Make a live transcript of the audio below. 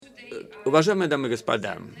Уважаемые дамы и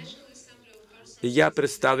господа, я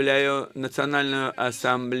представляю Национальную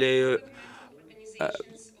ассамблею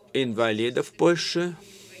инвалидов Польши.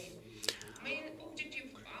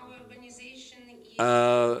 Мы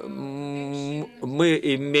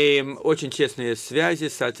имеем очень тесные связи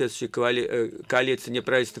с соответствующей коалицией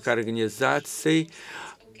неправительственных организаций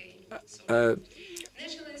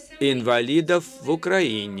инвалидов в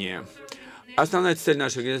Украине. Основная цель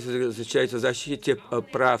нашей организации заключается в защите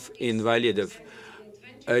прав инвалидов.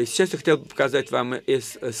 Сейчас я хотел бы показать вам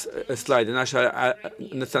из слайда. Наша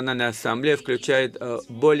национальная ассамблея включает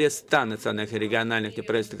более 100 национальных и региональных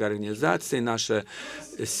неправительственных организаций. Наша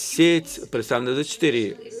сеть представлена в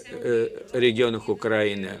 24 регионах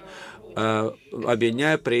Украины,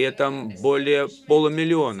 объединяя при этом более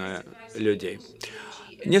полумиллиона людей.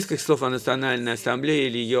 Несколько слов о Национальной ассамблее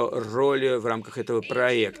или ее роли в рамках этого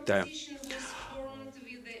проекта.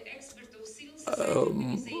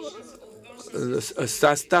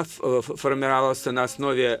 Состав формировался на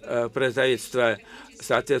основе представительства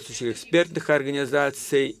соответствующих экспертных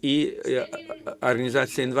организаций и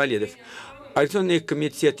организаций инвалидов. Организационный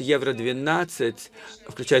комитет Евро-12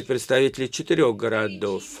 включает представителей 4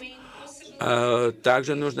 городов.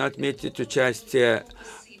 Также нужно отметить участие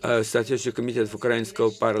соответствующих комитетов Украинского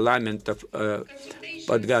парламента в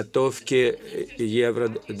подготовке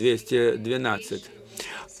Евро-212.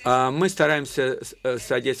 Мы стараемся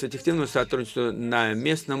содействовать активному сотрудничеству на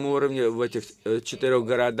местном уровне в этих 4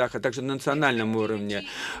 городах, а также на национальном уровне.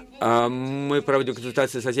 Мы проводим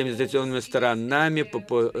консультации со всеми заинтересованными сторонами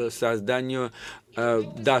по созданию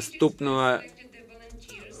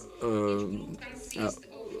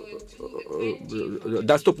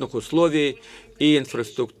доступных условий и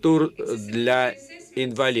инфраструктур для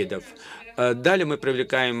инвалидов. Далее мы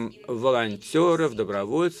привлекаем волонтеров,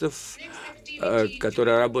 добровольцев,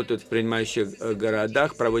 которые работают в принимающих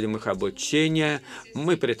городах, проводим их обучение.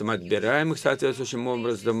 Мы при этом отбираем их соответствующим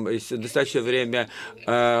образом. И в настоящее время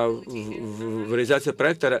в реализации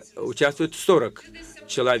проекта участвует 40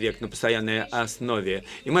 человек на постоянной основе.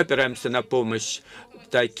 И мы опираемся на помощь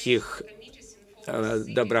таких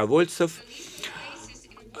добровольцев.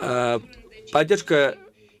 Поддержка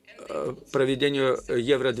проведению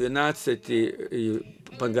Евро-12 и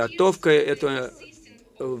подготовка этого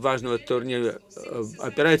важного турнира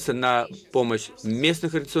опирается на помощь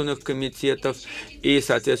местных организационных комитетов и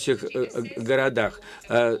соответствующих городах.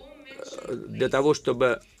 Для того,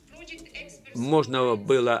 чтобы можно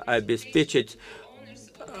было обеспечить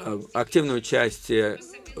активное участие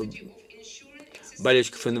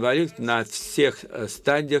болельщиков инвалидов на всех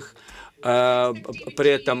стадиях. При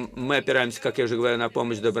этом мы опираемся, как я уже говорил, на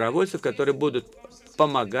помощь добровольцев, которые будут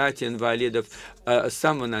помогать инвалидам с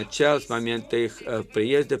самого начала, с момента их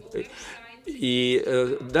приезда. И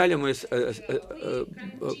далее мы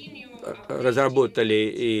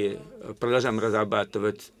разработали и продолжаем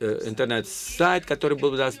разрабатывать интернет-сайт, который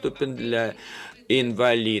был доступен для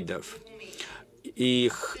инвалидов.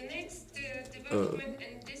 Их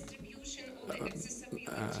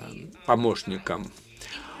помощникам.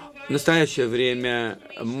 В настоящее время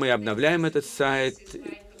мы обновляем этот сайт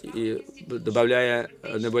и добавляя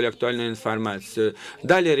наиболее актуальную информацию.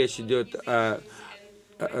 Далее речь идет о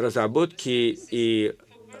разработке и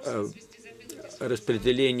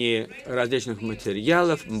распределении различных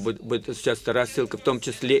материалов. Будет сейчас рассылка, в том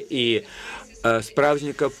числе и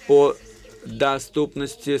справочников по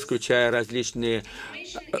доступности, включая различные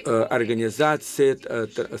организации,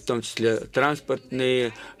 в том числе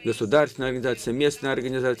транспортные, государственные организации, местные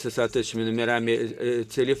организации с соответствующими номерами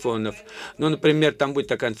телефонов. Ну, например, там будет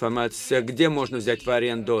такая информация, где можно взять в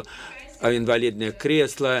аренду инвалидное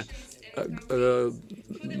кресло. В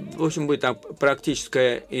общем, будет там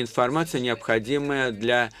практическая информация, необходимая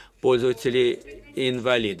для пользователей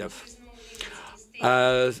инвалидов.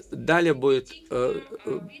 Далее будет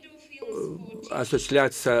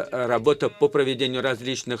осуществляться работа по проведению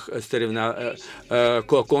различных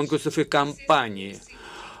конкурсов и кампаний.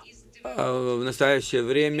 В настоящее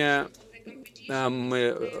время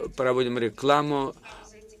мы проводим рекламу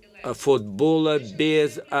футбола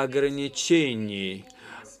без ограничений,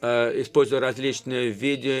 используя различные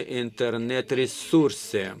видео,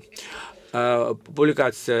 интернет-ресурсы.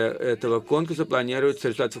 Публикация этого конкурса планируется,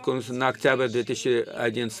 результаты конкурса, на октябрь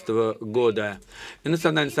 2011 года. И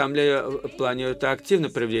Национальная ассамблея планирует активно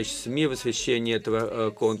привлечь СМИ в освещении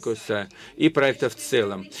этого конкурса и проекта в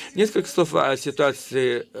целом. Несколько слов о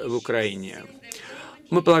ситуации в Украине.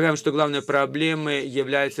 Мы полагаем, что главной проблемой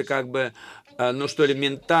является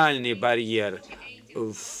ментальный барьер.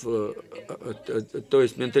 то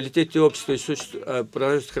есть в менталитете общества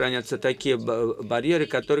продолжают сохраняться такие барьеры,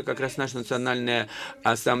 которые как раз наша национальная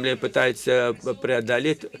ассамблея пытается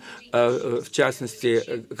преодолеть, в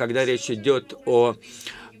частности, когда речь идет о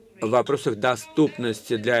вопросах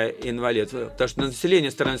доступности для инвалидов. Потому что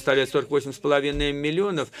население страны составляет 48,5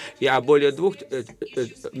 миллионов, а более 2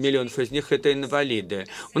 миллионов из них это инвалиды.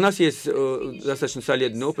 У нас есть достаточно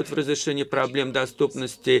солидный опыт в разрешении проблем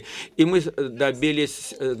доступности, и мы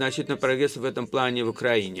добились значительного прогресса в этом плане в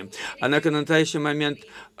Украине. Однако на настоящий момент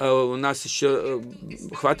у нас еще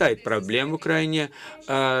хватает проблем в Украине,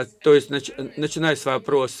 то есть начиная с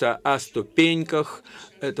вопроса о ступеньках,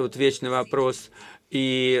 это вот вечный вопрос,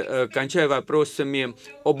 и кончая вопросами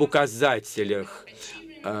об указателях.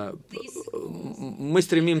 Мы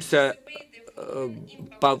стремимся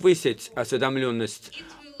повысить осведомленность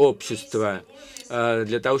общества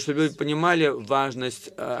для того, чтобы люди понимали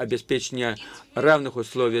важность обеспечения равных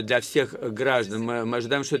условий для всех граждан. Мы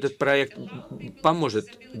ожидаем, что этот проект поможет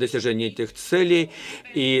в достижении этих целей,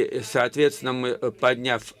 и, соответственно, мы,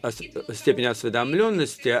 подняв степень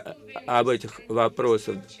осведомленности об этих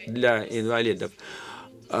вопросах для инвалидов,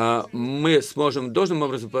 мы сможем должным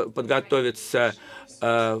образом подготовиться,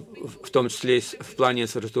 в том числе и в плане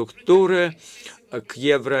инфраструктуры, к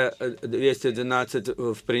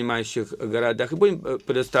Евро-212 в принимающих городах, и будем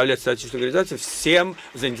предоставлять соответствующие организации всем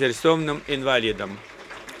заинтересованным инвалидам.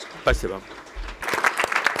 Спасибо.